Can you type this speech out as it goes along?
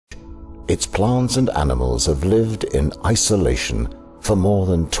its plants and animals have lived in isolation for more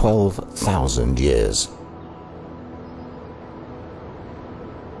than 12,000 years.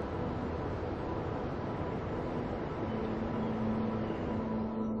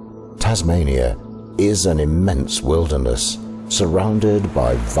 Tasmania is an immense wilderness surrounded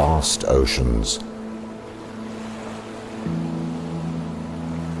by vast oceans.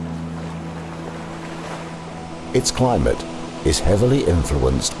 Its climate is heavily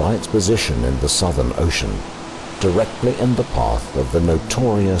influenced by its position in the Southern Ocean, directly in the path of the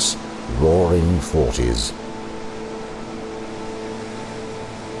notorious Roaring Forties.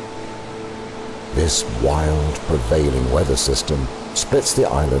 This wild, prevailing weather system splits the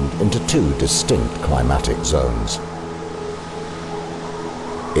island into two distinct climatic zones.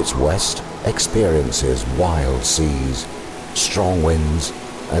 Its west experiences wild seas, strong winds,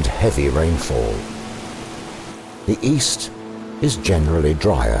 and heavy rainfall. The east is generally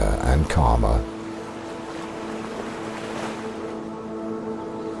drier and calmer.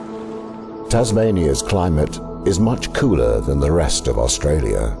 Tasmania's climate is much cooler than the rest of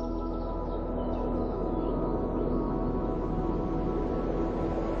Australia.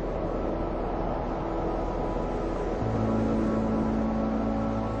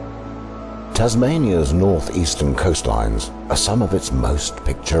 Tasmania's northeastern coastlines are some of its most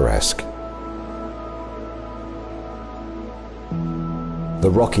picturesque. The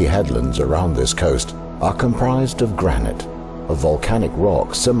rocky headlands around this coast are comprised of granite, a volcanic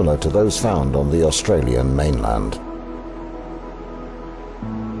rock similar to those found on the Australian mainland.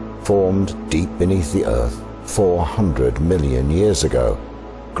 Formed deep beneath the earth 400 million years ago,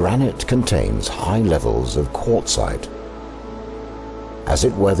 granite contains high levels of quartzite. As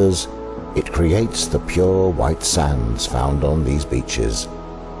it weathers, it creates the pure white sands found on these beaches.